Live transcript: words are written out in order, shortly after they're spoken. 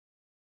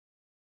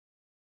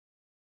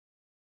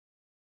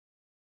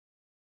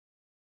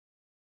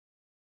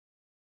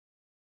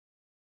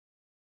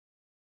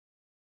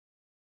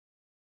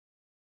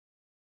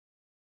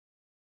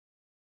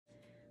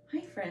Hi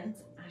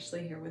friends,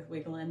 Ashley here with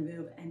Wiggle and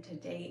Move, and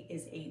today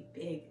is a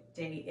big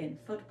day in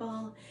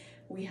football.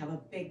 We have a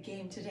big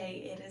game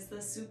today. It is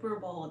the Super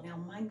Bowl. Now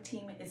my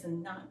team is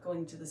not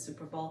going to the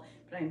Super Bowl,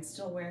 but I'm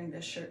still wearing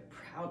this shirt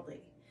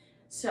proudly.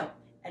 So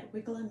at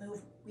Wiggle and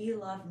Move, we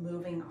love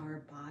moving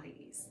our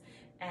bodies,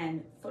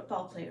 and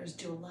football players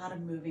do a lot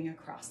of moving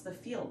across the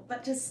field,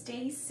 but to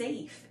stay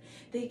safe,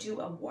 they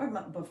do a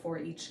warm-up before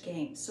each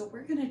game. So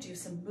we're gonna do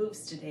some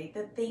moves today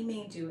that they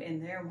may do in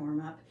their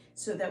warm-up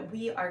so that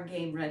we are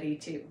game ready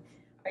too.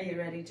 Are you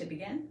ready to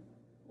begin?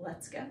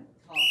 Let's go.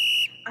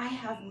 I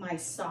have my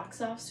socks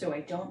off so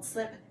I don't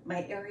slip.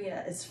 My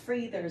area is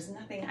free. There's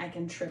nothing I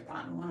can trip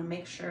on. I wanna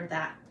make sure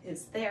that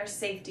is there,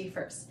 safety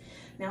first.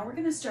 Now we're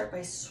gonna start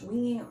by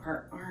swinging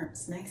our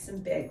arms nice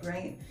and big,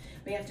 right?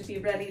 We have to be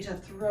ready to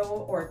throw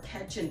or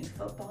catch any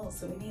football,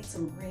 so we need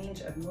some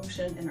range of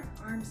motion in our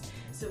arms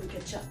so we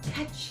could just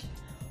catch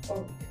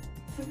or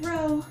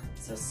throw.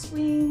 So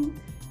swing,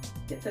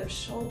 get those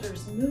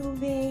shoulders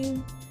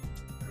moving.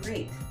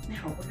 Great.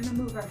 Now we're gonna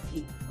move our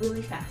feet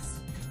really fast.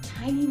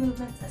 Tiny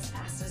movements as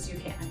fast as you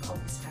can. I call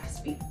this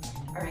fast feet.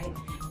 All right,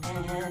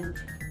 and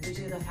we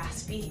do the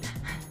fast feet,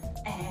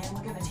 and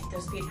we're gonna take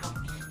those feet out.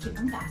 Keep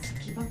them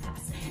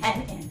fast,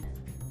 and in.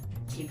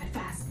 Keep it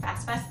fast,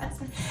 fast, fast, fast,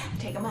 fast.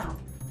 Take them out,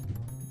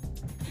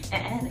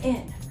 and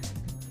in.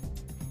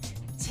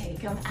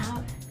 Take them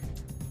out,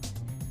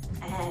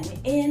 and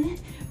in.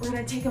 We're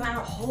gonna take them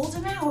out, hold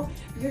them out.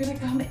 You're gonna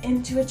come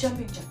into a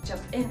jumping jump,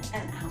 jump in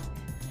and out.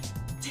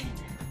 10,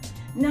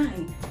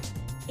 9,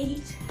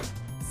 8,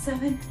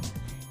 7,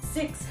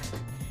 6,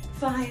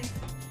 5,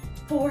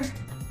 4,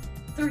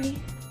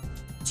 3,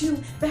 2,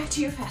 back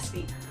to your fast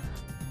feet.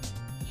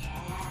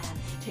 Yeah,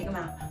 take them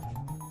out.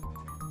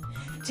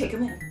 Take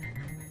them in.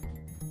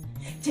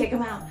 Take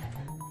them out.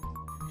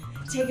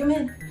 Take them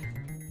in.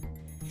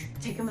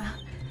 Take them out.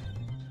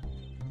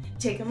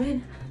 Take them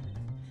in.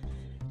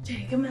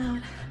 Take them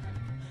out.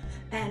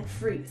 And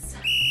freeze.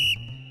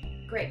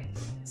 Great.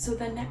 So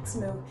the next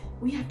move,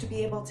 we have to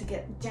be able to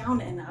get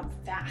down and up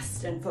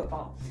fast in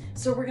football.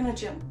 So we're gonna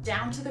jump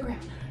down to the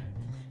ground.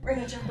 We're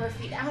gonna jump our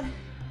feet out,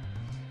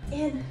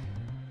 in,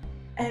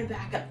 and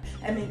back up,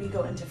 and maybe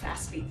go into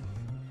fast feet.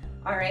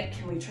 All right,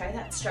 can we try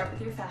that? Start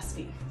with your fast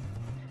feet.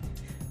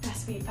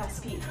 Fast feet,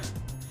 fast feet.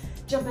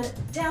 Jump it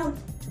down,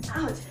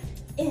 out,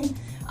 in,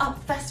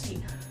 up, fast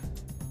feet.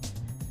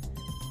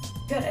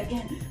 Good,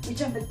 again, we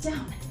jump it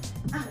down,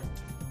 out,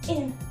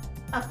 in,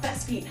 up,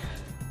 fast feet.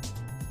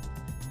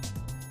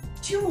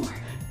 2 more.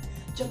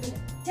 Jump it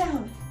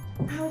down,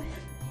 out,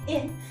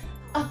 in,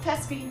 up,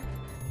 fast feet.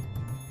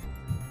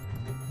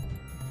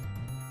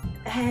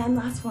 And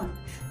last one.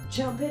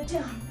 Jump it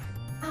down,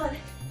 out,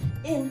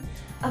 in,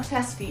 up,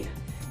 fast feet.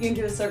 You can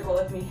do a circle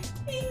with me.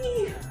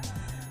 Eee.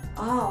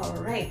 All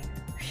right.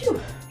 Phew.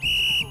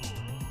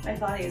 My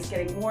body is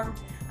getting warm.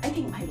 I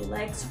think my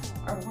legs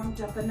are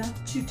warmed up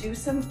enough to do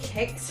some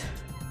kicks.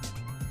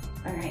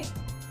 All right.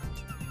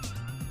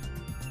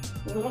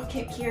 A little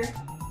kick here.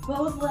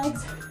 Both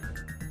legs.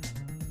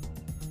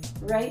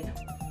 Right?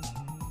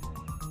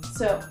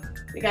 So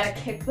we gotta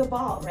kick the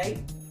ball,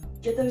 right?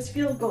 Get those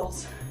field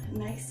goals.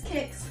 Nice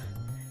kicks.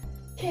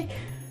 Kick.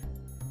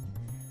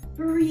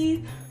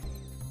 Breathe.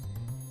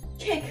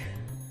 Kick.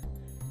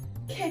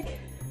 Kick.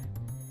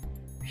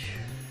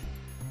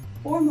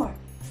 4 more.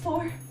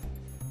 4,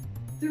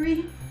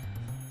 3,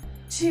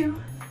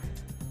 2,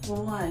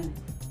 1.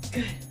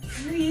 Good.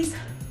 Freeze.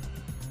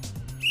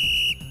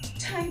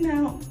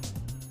 Timeout.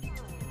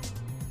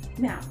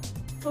 Now,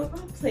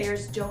 football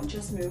players don't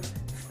just move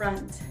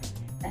front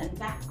and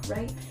back,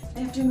 right?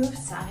 They have to move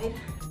side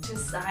to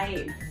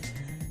side.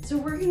 So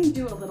we're going to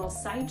do a little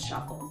side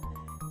shuffle,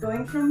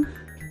 going from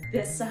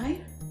this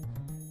side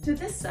to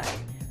this side.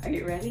 Are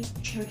you ready?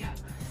 Here we go.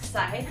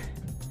 Side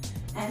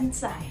and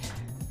side.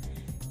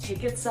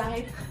 Take it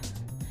side,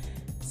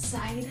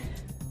 side,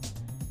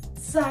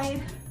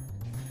 side,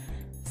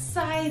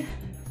 side,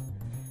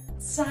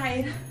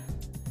 side,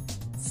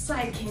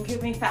 side. Can you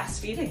give me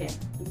fast feet again?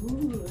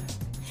 Ooh.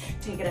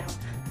 Take it out.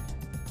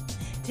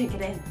 Take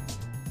it in.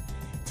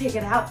 Take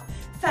it out.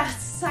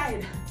 Fast.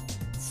 Side.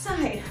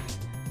 Side.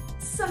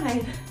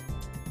 Side.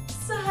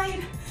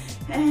 Side.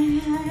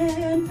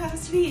 And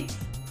fast feet.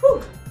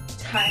 Whew.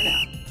 Time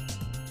out.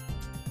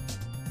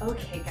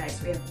 Okay,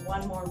 guys, we have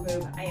one more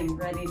move. I am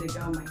ready to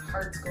go. My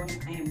heart's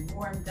going. I am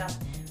warmed up.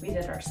 We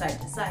did our side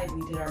to side.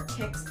 We did our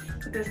kicks.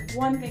 But there's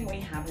one thing we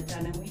haven't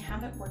done, and we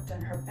haven't worked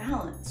on our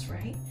balance,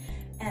 right?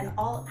 And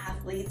all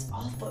athletes,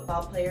 all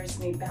football players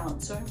need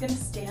balance. So I'm gonna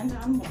stand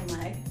on one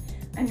leg,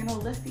 I'm gonna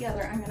lift the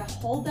other, I'm gonna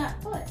hold that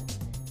foot,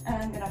 and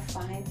I'm gonna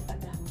find a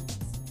balance.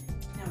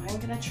 Now I'm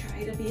gonna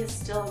try to be as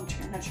still. I'm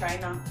trying to try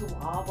not to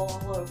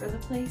wobble all over the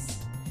place.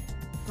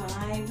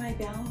 Find my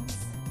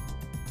balance,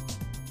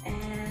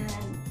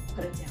 and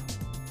put it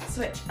down.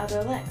 Switch,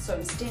 other leg. So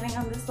I'm standing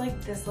on this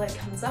leg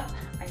comes up,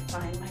 I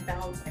find my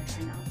balance, I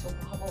try not to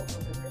wobble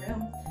over the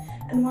room.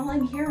 And while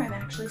I'm here, I'm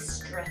actually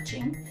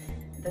stretching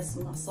this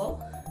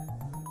muscle.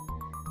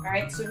 All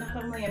right, so not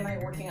only am I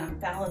working on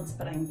balance,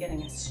 but I'm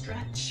getting a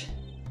stretch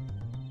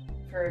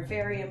for a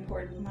very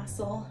important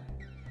muscle,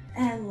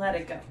 and let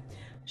it go.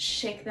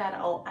 Shake that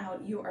all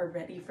out. You are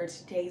ready for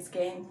today's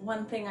game.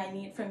 One thing I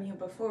need from you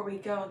before we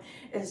go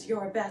is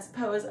your best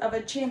pose of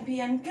a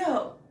champion.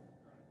 Go!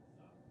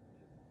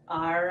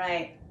 All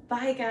right,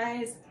 bye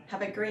guys.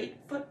 Have a great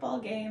football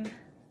game.